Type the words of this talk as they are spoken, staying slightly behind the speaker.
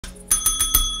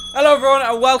Hello everyone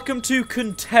and welcome to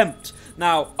Contempt.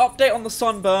 Now, update on the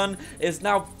sunburn is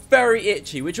now very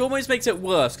itchy, which almost makes it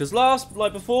worse, because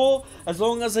before, as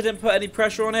long as I didn't put any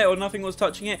pressure on it or nothing was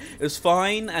touching it, it was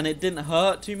fine and it didn't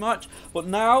hurt too much. But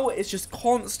now it's just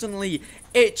constantly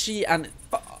itchy and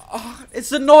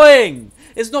it's annoying.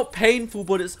 It's not painful,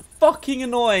 but it's fucking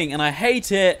annoying and I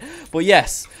hate it. But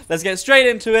yes, let's get straight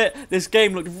into it. This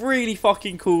game looked really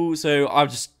fucking cool, so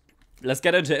let's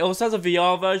get into it. It also has a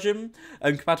VR version,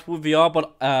 compatible with VR,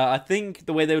 but I think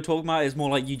the way they were talking about it is more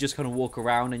like you just kind of walk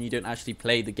around and you don't actually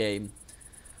play the game.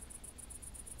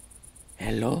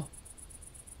 Hello?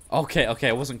 Okay,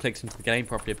 I wasn't clicked into the game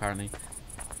properly, apparently.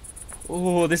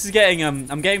 Oh, this is getting,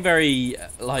 I'm getting very,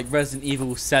 like, Resident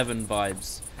Evil 7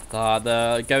 vibes.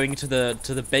 The going to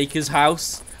the baker's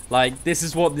house. Like, this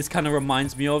is what this kind of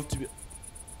reminds me of.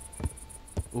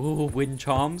 Ooh, wind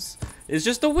charms. It's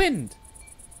just the wind.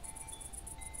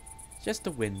 Just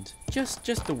the wind.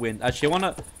 Just the wind.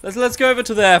 Actually, let's go over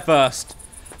to there first.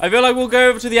 I feel like we'll go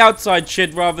over to the outside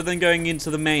shit rather than going into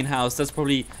the main house. That's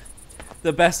probably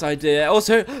the best idea.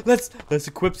 Also, let's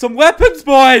equip some weapons,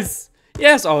 boys.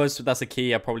 Yes. Oh, that's a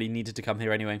key. I probably needed to come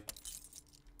here anyway.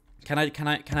 Can I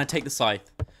take the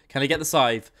scythe? Can I get the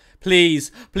scythe?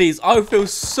 Please. I would feel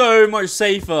so much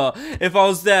safer if I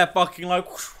was there fucking like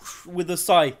with the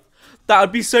scythe. That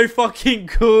would be so fucking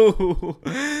cool.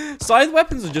 Scythe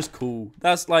weapons are just cool.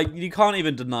 That's like, you can't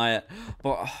even deny it.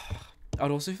 But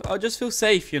I'd just feel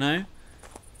safe, you know?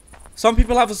 Some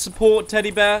people have a support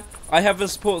teddy bear. I have a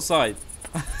support scythe.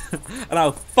 And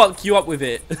I'll fuck you up with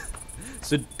it.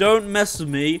 So don't mess with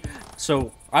me.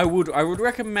 So I would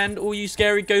recommend all you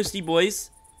scary ghosty boys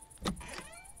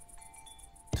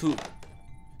to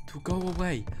go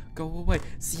away. Go away.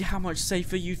 See how much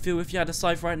safer you'd feel if you had a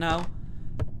scythe right now?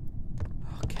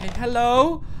 Okay,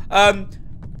 hello?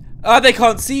 They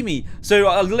can't see me.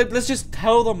 So let's just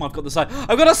tell them I've got the scythe.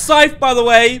 I've got a scythe, by the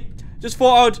way. Just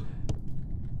thought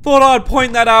I'd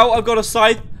point that out. I've got a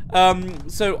scythe.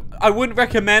 So I wouldn't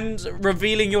recommend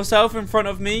revealing yourself in front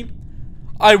of me.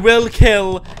 I will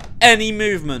kill any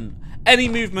movement. Any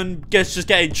movement gets just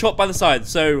getting chopped by the scythe.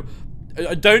 So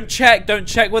don't check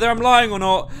whether I'm lying or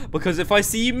not, because if I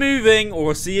see you moving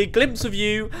or see a glimpse of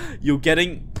you, you're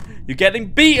getting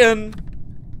beaten.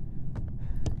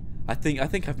 I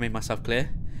think I've made myself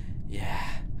clear.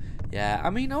 Yeah. I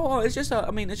mean, it's just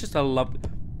a love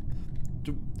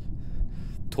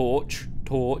torch.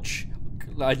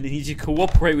 I need you to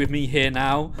cooperate with me here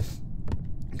now,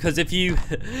 because if you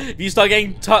start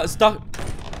getting stuck.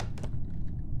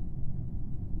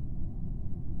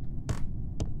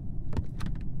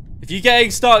 If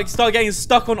you start getting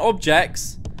stuck on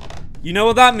objects, you know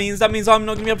what that means. That means I'm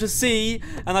not gonna be able to see,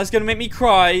 and that's gonna make me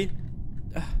cry.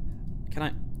 Can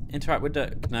I interact with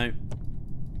the... No. I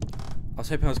was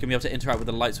hoping I was gonna be able to interact with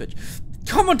the light switch.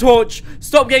 Come on, Torch!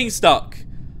 Stop getting stuck!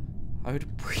 I would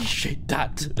appreciate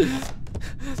that.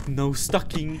 No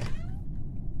stucking.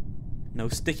 No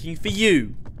sticking for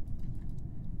you.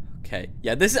 Okay.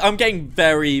 Yeah, I'm getting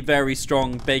very, very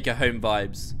strong Baker Home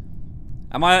vibes.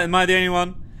 Am I the only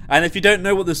one? And if you don't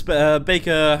know what the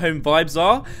Baker Home vibes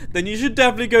are, then you should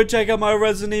definitely go check out my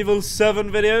Resident Evil 7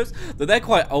 videos. But they're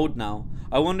quite old now.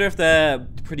 I wonder if they're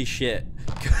pretty shit.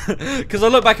 Because I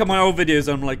look back at my old videos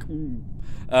and I'm like, ooh.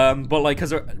 But like,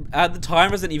 because at the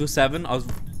time, Resident Evil 7, I was...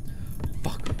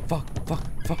 Fuck.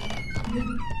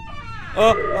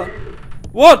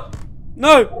 What?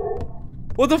 No!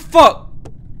 What the fuck?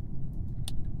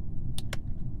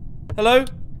 Hello?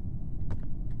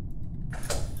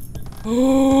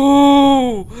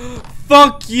 Oh,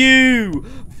 fuck you!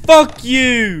 Fuck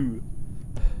you!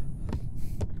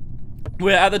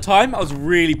 Where at the time, I was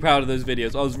really proud of those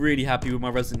videos. I was really happy with my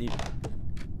Resident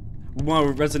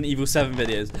Evil 7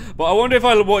 videos. But I wonder if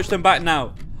I watch them back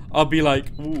now, I'll be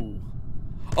like, ooh.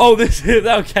 Oh, this is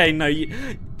okay. No,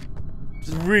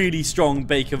 really strong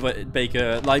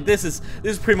Baker. Like this is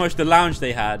pretty much the lounge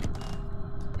they had.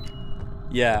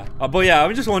 Yeah, but yeah,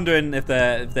 I'm just wondering if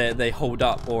they hold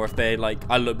up, or if they like.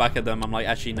 I look back at them, I'm like,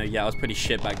 actually no, yeah, I was pretty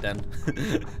shit back then.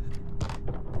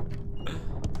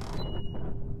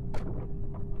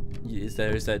 Is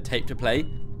there tape to play?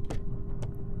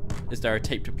 Is there a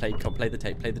tape to play? Come play the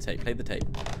tape. Play the tape.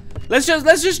 Let's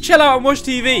just chill out and watch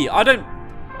TV. I don't.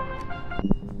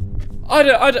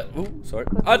 Oh, sorry.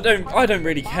 I don't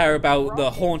really care about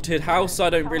the haunted house. I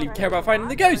don't really care about finding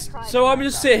the ghost. So I'm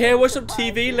just sit here, watch some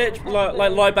TV,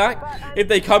 lie back. If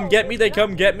they come get me, they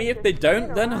come get me. If they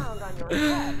don't, then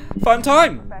fun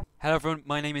time. Hello everyone,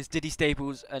 my name is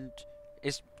DiddyStaples, and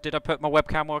did I put my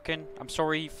webcam working? I'm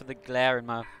sorry for the glare in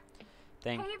my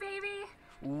thing. Hey baby,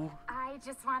 Ooh. I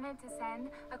just wanted to send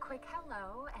a quick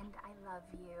hello, and I love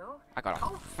you. I got a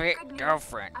Oh, fit good news.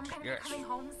 girlfriend. I'm gonna Yes. be coming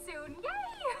home soon.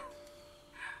 Yay!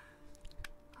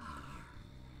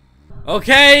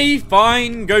 Okay,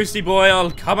 fine, ghosty boy.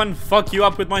 I'll come and fuck you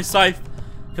up with my scythe.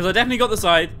 Because I definitely got the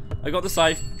scythe. I got the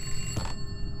scythe.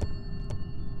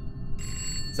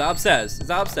 Is that upstairs? Is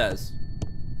that upstairs?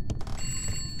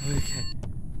 Okay.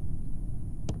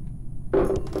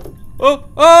 Oh!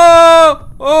 Oh!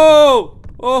 Oh!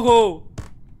 Oh!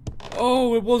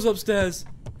 Oh, it was upstairs.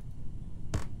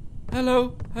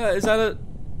 Hello? Is that a...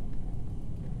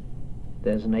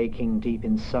 There's an aching deep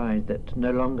inside that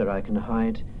no longer I can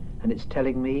hide, and it's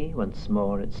telling me once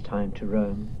more it's time to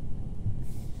roam.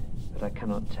 But I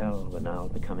cannot tell when I'll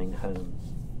be coming home.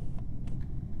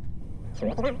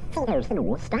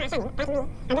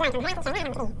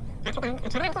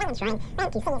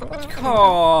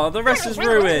 Oh, the rest is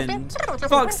ruined.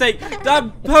 Fuck's sake,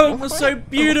 that poem was so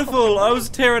beautiful. I was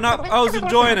tearing up. I was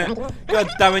enjoying it.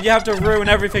 God damn it, you have to ruin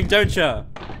everything, don't you?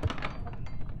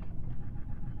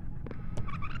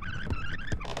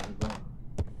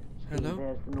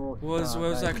 Hello? Where's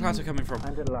that clatter coming from?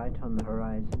 And a light on the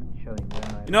horizon showing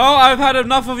where I... You know, I've had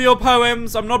enough of your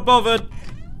poems. I'm not bothered.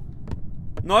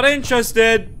 Not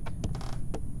interested.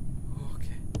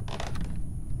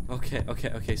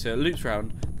 Okay, so it loops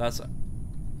round. I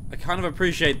kind of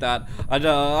appreciate that.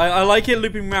 I like it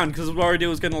looping round because I was worried it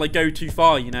was going to like go too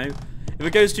far, you know? If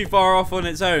it goes too far off on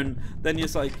its own, then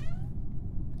it's like...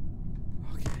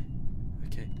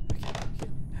 Okay.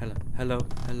 Hello.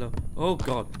 Oh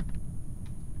god.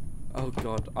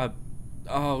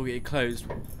 Oh, it closed.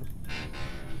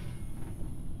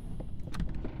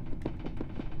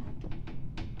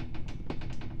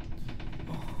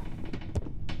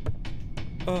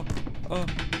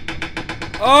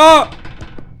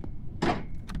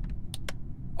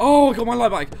 Oh, I got my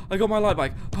light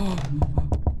back.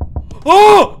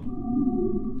 Oh!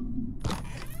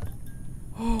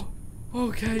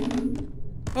 Okay.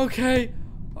 Okay.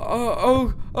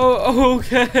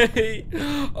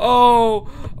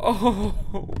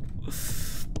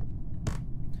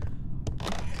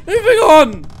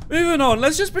 Moving on.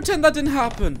 Let's just pretend that didn't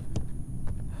happen.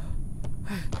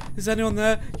 Is anyone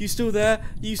there? You still there?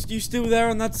 You still there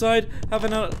on that side?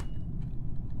 Having a...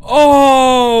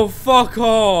 Oh, fuck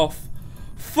off!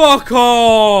 Fuck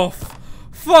off!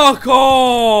 Fuck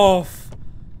off!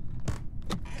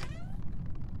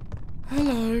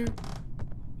 Hello?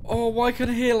 Oh, why can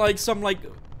I hear like some like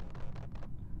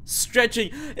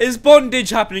stretching? Is bondage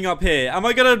happening up here? Am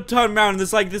I gonna turn around and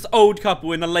there's like this old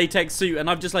couple in a latex suit and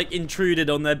I've just like intruded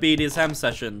on their BDSM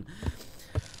session?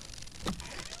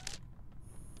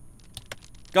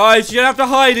 Guys, you don't have to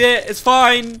hide it. It's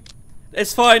fine.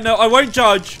 It's fine. No, I won't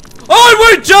judge. Oh, I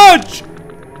won't judge!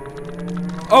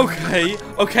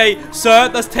 Okay, sir,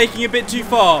 that's taking a bit too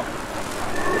far.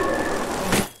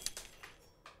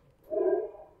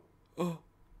 Oh.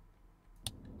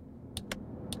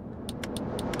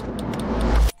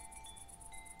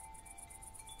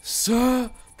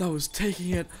 Sir, that was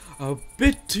taking it a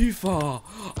bit too far.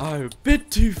 I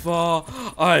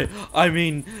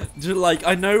mean, like,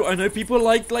 I know people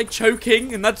like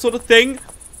choking and that sort of thing,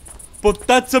 but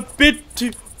that's a bit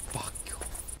too... Fuck off.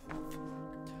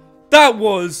 That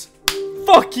was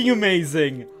fucking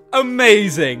amazing.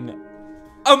 Amazing.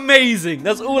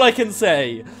 That's all I can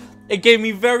say. It gave me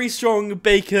very strong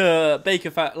Baker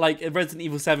like Resident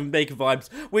Evil 7 Baker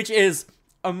vibes, which is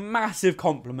a massive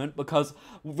compliment because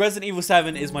Resident Evil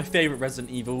 7 is my favorite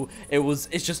Resident Evil.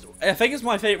 It's just, I think it's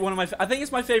my favorite, I think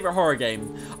it's my favorite horror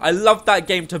game. I loved that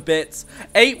game to bits.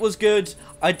 8 was good.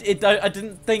 I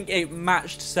didn't think it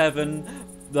matched 7.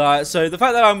 So the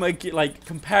fact that I'm like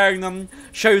comparing them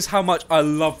shows how much I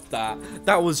loved that.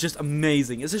 That was just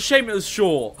amazing. It's a shame it was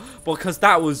short because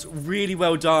that was really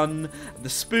well done. The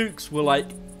spooks were like,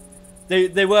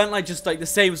 they weren't like just like the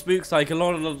same spooks. Like a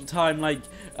lot of the time, like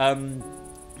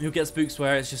you'll get spooks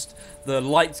where it's just the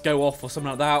lights go off or something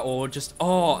like that, or just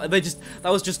that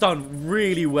was just done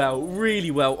really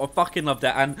well. I fucking loved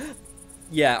it. And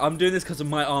yeah, I'm doing this because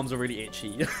my arms are really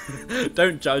itchy.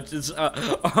 Don't judge.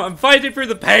 I'm fighting through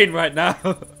the pain right now.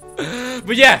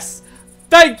 But yes,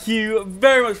 thank you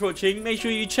very much for watching. Make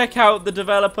sure you check out the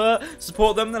developer,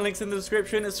 support them. The link's in the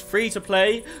description. It's free to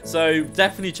play, so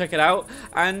definitely check it out.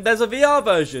 And there's a VR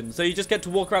version, so you just get to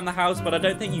walk around the house, but I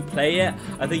don't think you play it.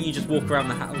 I think you just walk around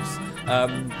the house.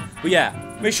 But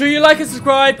yeah, make sure you like and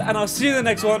subscribe, and I'll see you in the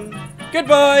next one.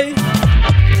 Goodbye!